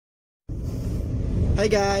Hi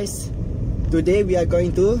guys, today we are going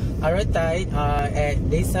to alot at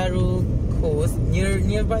Desaru coast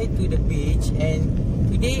nearby to the beach, and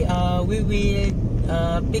today we will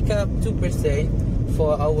pick up 2%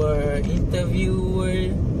 for our interviewer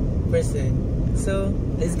person. So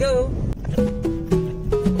let's go.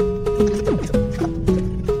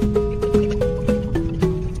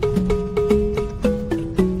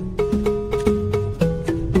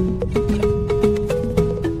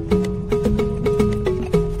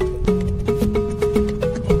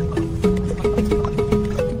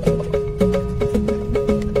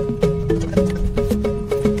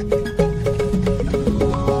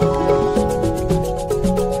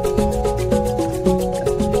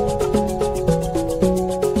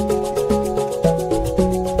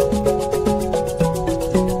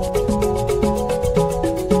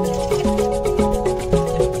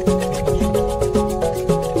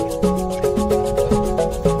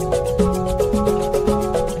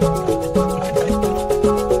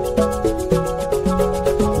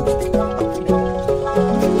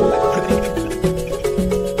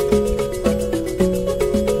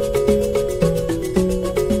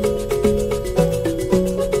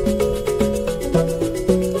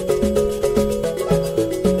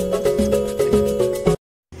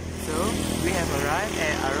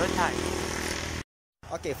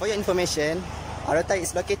 Okay, for your information, alot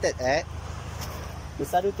is located at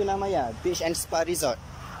Desaru Tunamaya Beach and Spa Resort.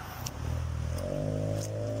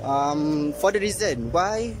 For the reason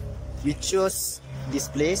why we chose this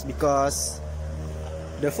place, because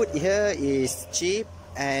the food here is cheap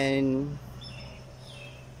and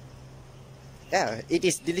yeah, it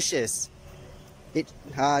is delicious.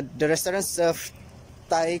 The restaurant serves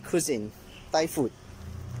Thai cuisine, Thai food.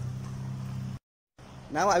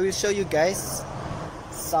 Now I will show you guys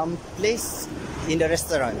some place in the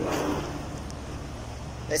restaurant.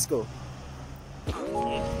 Let's go.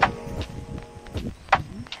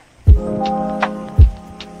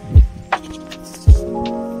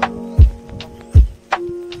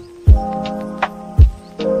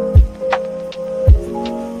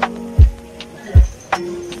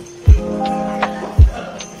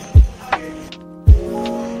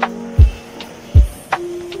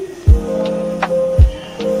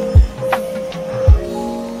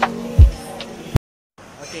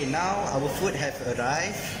 Okay, now our food have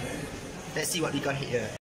arrived. Let's see what we got here.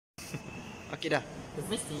 Okay dah. The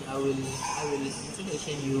first thing I will introduce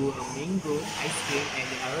you a mango ice cream and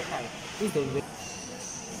the alot. This is the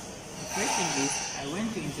first thing is I want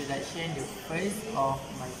to introduction the first of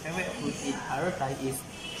my favorite food in alot is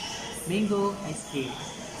mango ice cream.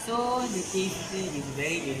 So the taste is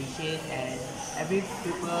very delicious and every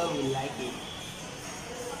people will like it.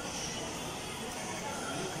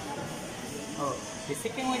 Oh, the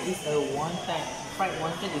second one is a wonton. Fried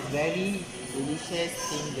wonton is very delicious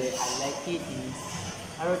thing that I like it in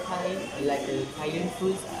alot. Like the Thailand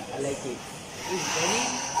foods, I like it. It's very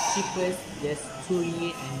cheapest, just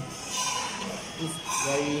 #2 and it's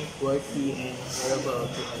very worthy and valuable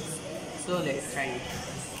to us. So let's try it.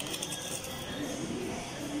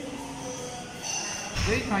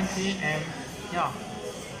 Very crunchy and yeah,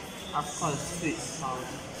 of course sweet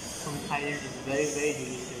sauce from Thailand is very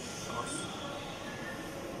delicious sauce.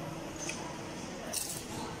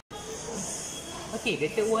 Okay,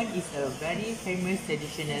 the third one is a very famous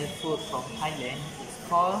traditional food from Thailand. It's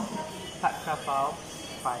called Pat Krapao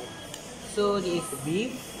Pie. So this is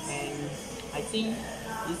beef and I think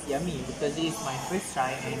it's yummy because this is my first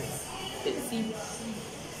try and let's see.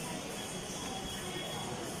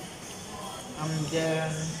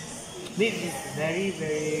 The beef is very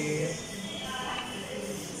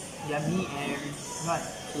yummy and not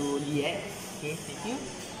too liat. Okay, thank you.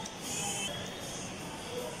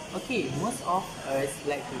 Okay, most of us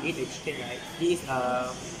like to eat the chicken, right? This is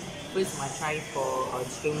first my try for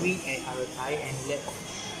chicken wing at alot and let's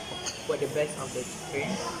what the best of the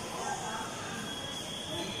chicken.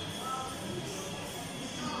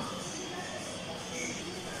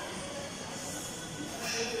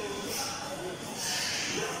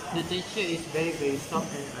 The texture is very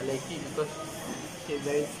soft and I like it because it's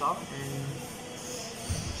very soft and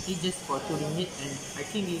it's just for #2 and I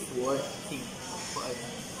think it's worth it for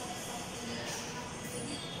us.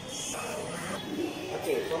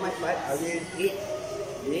 Okay, for my part, I will eat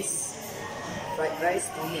this fried rice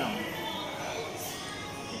tom yum.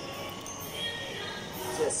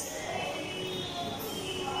 Just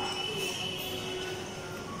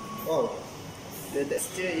oh, the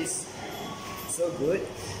texture is so good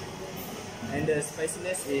and the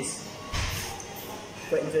spiciness is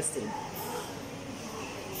quite interesting.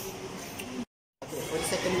 Okay, for the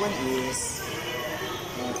second one is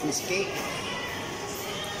fish cake.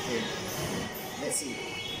 Okay, let's see.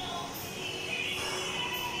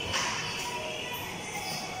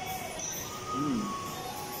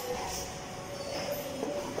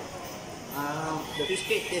 The fish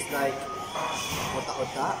cake tastes like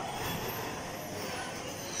otak-otak,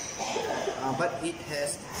 but it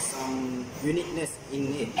has some uniqueness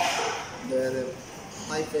in it. The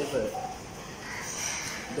Thai flavor.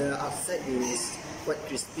 The outside is quite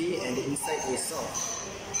crispy and the inside is soft.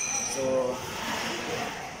 So,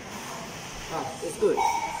 it's good.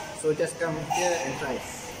 So just come here and try.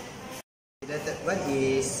 The third one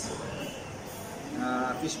is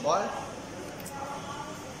fish ball.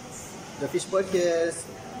 The fish ball here,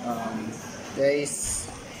 there is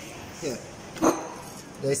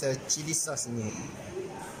a chili sauce in it.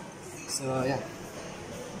 So yeah,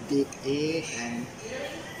 dip it and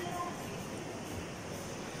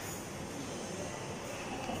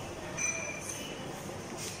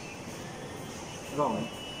wrong.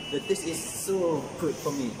 The taste is so good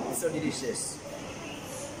for me. It's so delicious.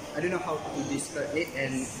 I don't know how to describe it,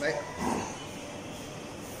 and like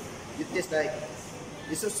it tastes like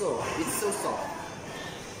it's so soft. It's so soft.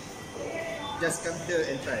 Just come here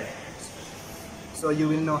and try, so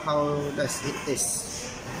you will know how does it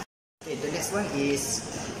taste. Okay, the next one is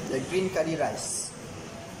the green curry rice.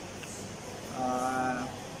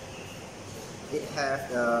 It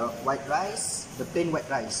have the white rice, the plain white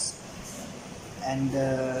rice, and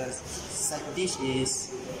the side dish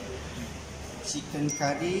is chicken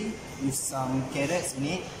curry with some carrots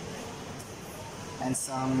in it and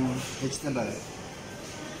some vegetable.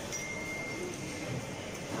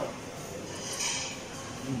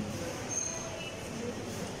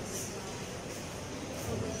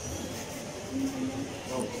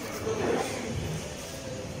 Oh.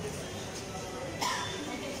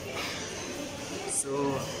 So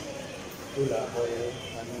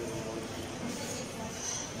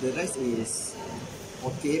the rice is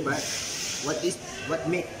okay, but what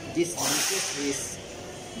made this delicious is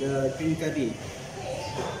the green curry.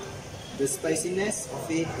 The spiciness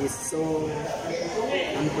of it is so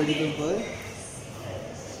unbelievable.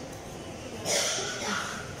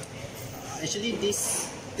 Actually, this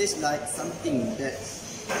tastes like something that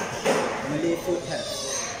Malay food have.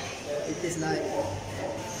 It tastes like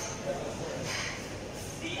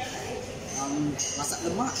masak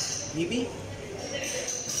lemak, maybe.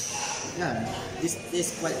 Yeah, this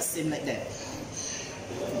tastes quite same like that.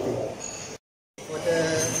 For the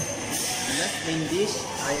last main dish,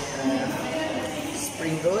 I have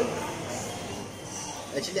spring roll.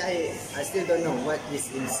 Actually, I still don't know what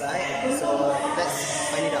is inside, so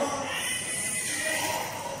let's find it out.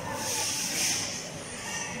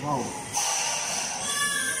 Wow.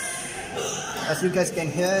 As you guys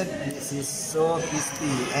can hear, this is so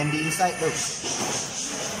crispy, and the inside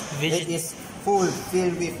looks, it is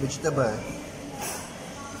filled with vegetable.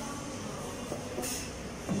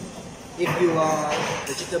 If you are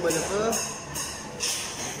vegetable lover,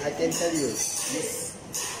 I can tell you, this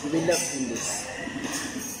you will love in this.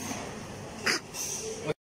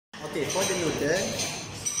 Okay, for the noodle,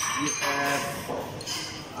 we have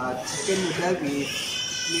chicken noodle with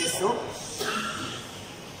clear soup,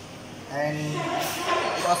 and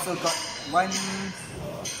it also got one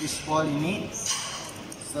fish ball in it.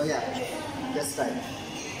 So yeah, just try.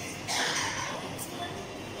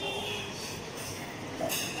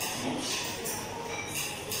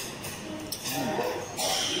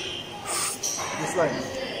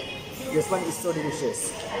 This one is so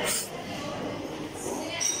delicious.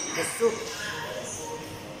 The soup,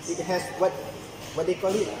 it has what they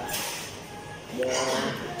call it, the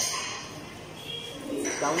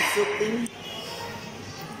down soup thing.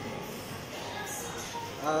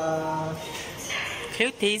 Can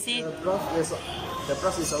you taste it? The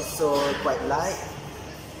broth is also quite light,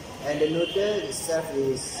 and the noodle itself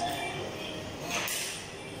is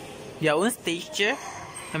your own texture.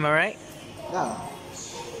 Am I right? yeah.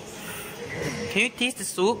 Can you taste the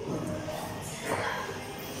soup?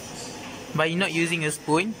 But you're not using a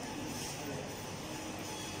spoon.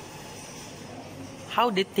 How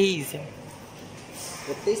the taste?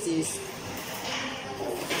 The taste is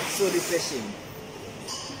so refreshing.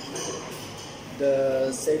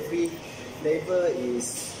 The savory flavor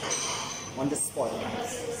is on the spot.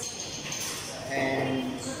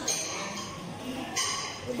 And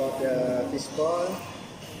about the fish ball,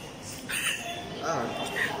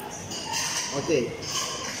 okay,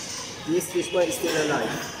 this fish ball is still alive.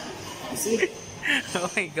 You see? Oh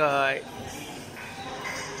my god.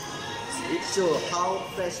 It shows how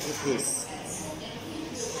fresh it is.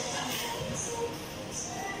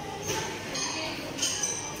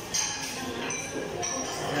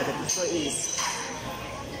 Now the fish ball is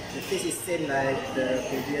The taste is same like the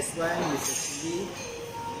previous one with the chili,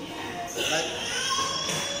 but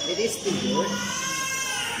it is still good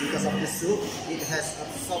because of the soup. It has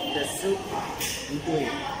absorbed the soup into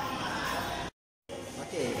it.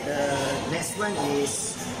 Okay, the next one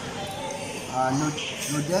is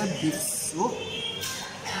noodle beef soup.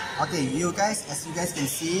 Okay, as you guys can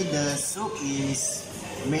see, the soup is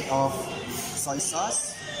made of soy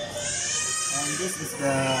sauce, and this is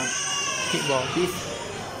the beef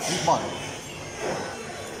meatball.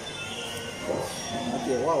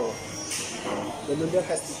 Okay, wow, the noodle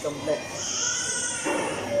has become black.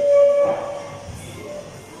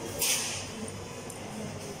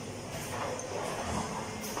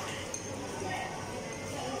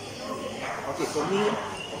 Okay, for me,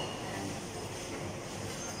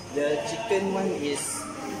 the chicken one is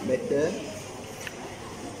better,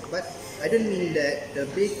 but I don't mean that the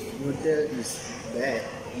beef noodle is bad.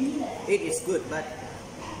 It is good, but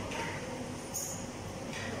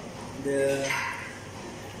the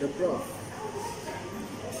broth,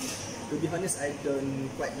 to be honest, I don't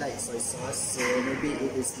quite like soy sauce, so maybe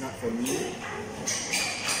it is not for me.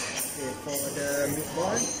 Okay, for the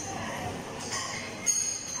meatball,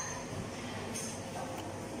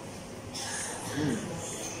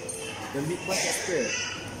 the meatball texture,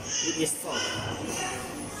 it is soft.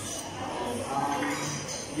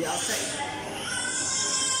 The outside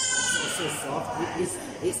is also soft.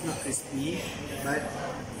 It's not crispy, but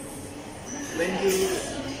when you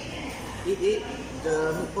eat it,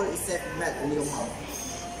 the meatball itself melt in your mouth.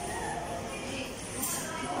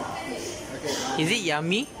 Okay. Is it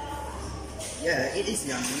yummy? Yeah, it is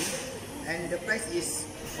yummy, and the price is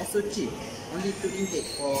also cheap. Only 2 ringgit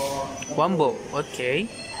for one bowl. Okay.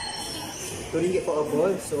 2 ringgit for a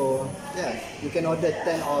bowl. So yeah, you can order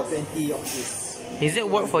 10 or 20 of this. Is it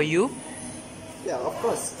worth for you? Yeah, of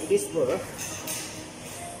course, it is worth.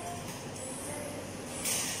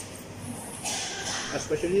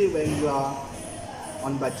 Especially when you are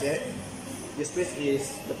on budget, this place is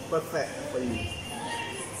the perfect for you.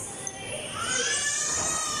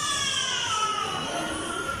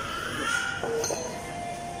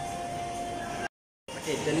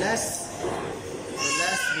 Okay, the last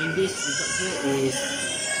main dish we got here is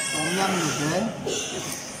tom yum noodle.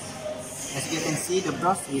 As you can see, the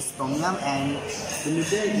broth is tom yum, and the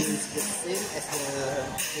noodle is the same as the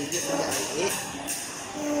previous one that I ate.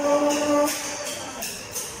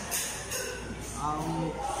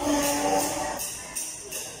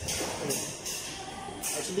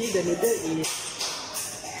 Actually, the noodle is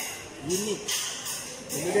unique.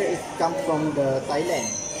 The noodle is come from the Thailand.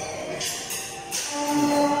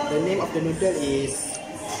 The name of the noodle is,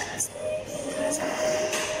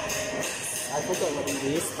 I forgot what it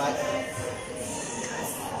is, but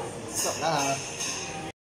stop lah.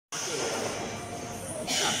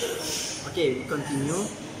 Okay, we continue.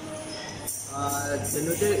 The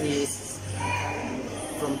noodle is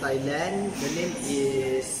from Thailand. The name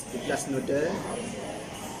is the glass noodle,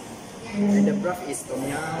 and the broth is tom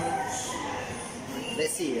yum.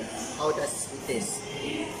 Let's see how does it taste.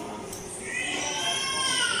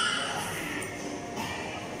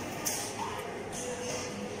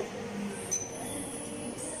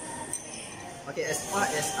 Okay, as far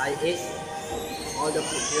as I ate all the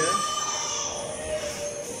food here,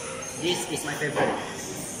 this is my favorite.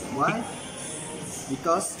 Why?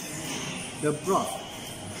 Because the broth,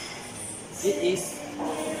 it is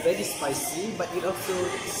very spicy, but it also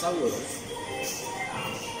sour.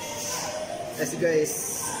 As you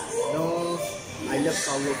guys know, I love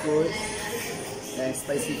sour food and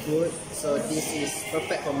spicy food, so this is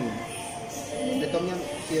perfect for me. The tom yum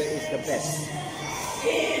here is the best.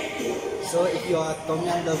 So if you are tom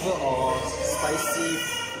yum lover or spicy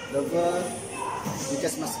lover, you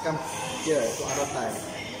just must come here to Alot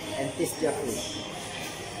and taste their food.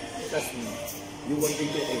 Trust me, you won't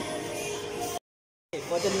regret it. Okay,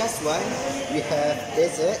 for the last one, we have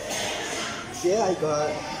dessert. Here I got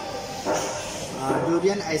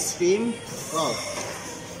durian ice cream. Oh,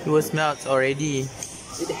 It was melt already.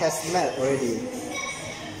 it has melt already.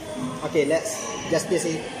 Okay, let's just taste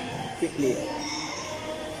it quickly.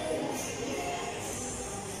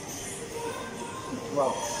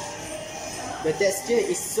 Wow, the texture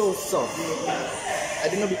is so soft. I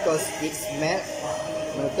don't know because it's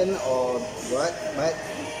melted or what, but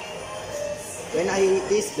when I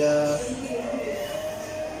taste the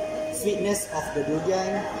sweetness of the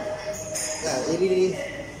durian, it really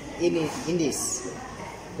in this,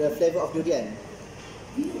 the flavor of durian.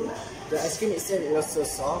 The ice cream itself is also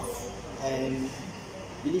soft and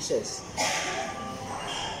delicious.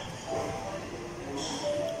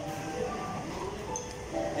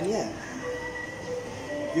 And yeah,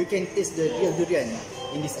 you can taste the real durian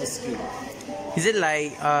in this ice cream. Is it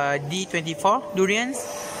like D24 durians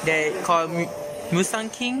that called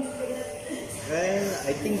Musang King? Well,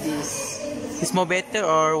 I think this It's more better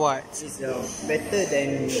or what? is better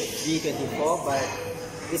than D24, but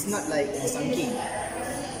it's not like Musang King.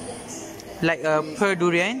 Like per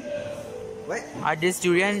durian? What? Are this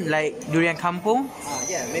durian like durian kampung?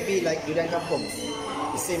 Yeah, maybe like durian kampung.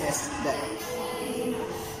 The same as that.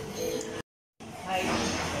 Hi,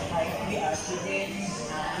 we are students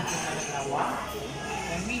in Lawak.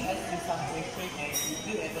 When we ask you some questions and if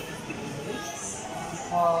you able to speak English,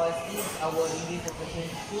 because this is our English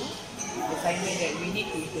proficiency school, assignment that we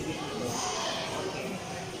need to interview people. Okay.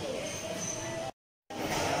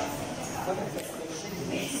 So the first question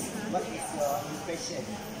is, what is your impression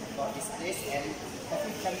about this place, and have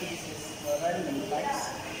you come to this restaurant many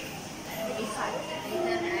times? It's fun.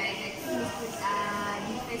 And I think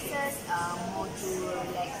the places are more to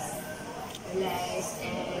relax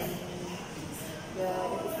and the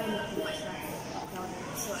different not too much down.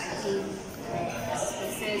 So I think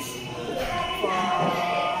spaces for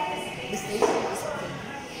the station is okay.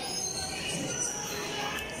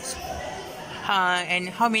 And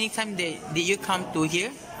how many times did you come to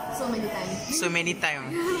here? So many times. So many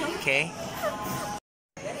times. Okay.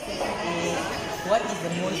 What is the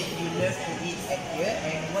most you love to eat at here,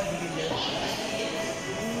 and what do you love?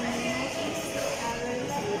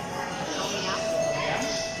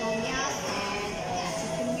 Tom yum and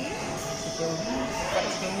chicken wing. Chicken wing?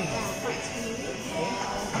 Fried chicken wing? Yeah, fried chicken wing. Okay.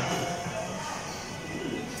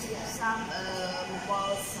 Some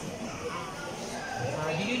balls.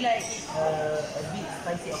 Do you like a bit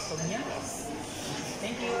spicy of tom yum?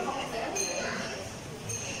 Thank you.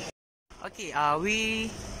 Okay, we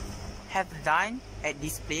have done at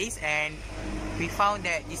this place, and we found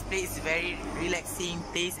that this place is very relaxing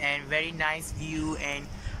place and very nice view, and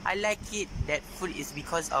I like it. That food is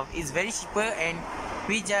because of it's very cheaper, and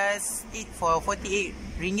we just eat for 48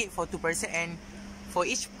 ringgit for 2 person, and for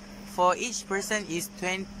each person is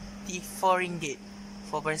 24 ringgit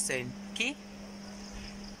per person. Okay.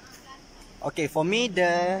 Okay, for me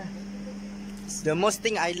the most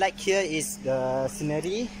thing I like here is the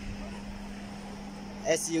scenery.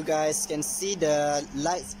 As you guys can see, the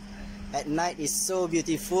lights at night is so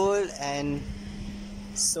beautiful and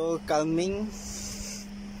so calming,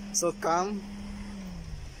 so calm.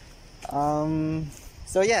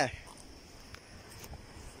 So yeah.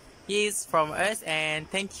 Yes, from us, and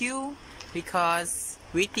thank you because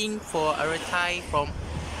waiting for a reply from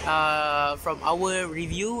our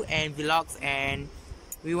review and vlogs, and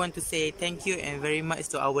we want to say thank you and very much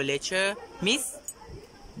to our lecturer, Miss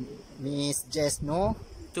Jess No,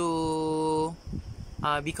 to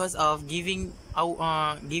because of giving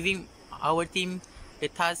our team the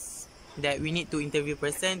task that we need to interview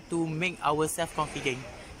person to make ourselves confident.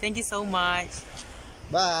 Thank you so much.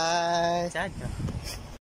 bye. Dadah.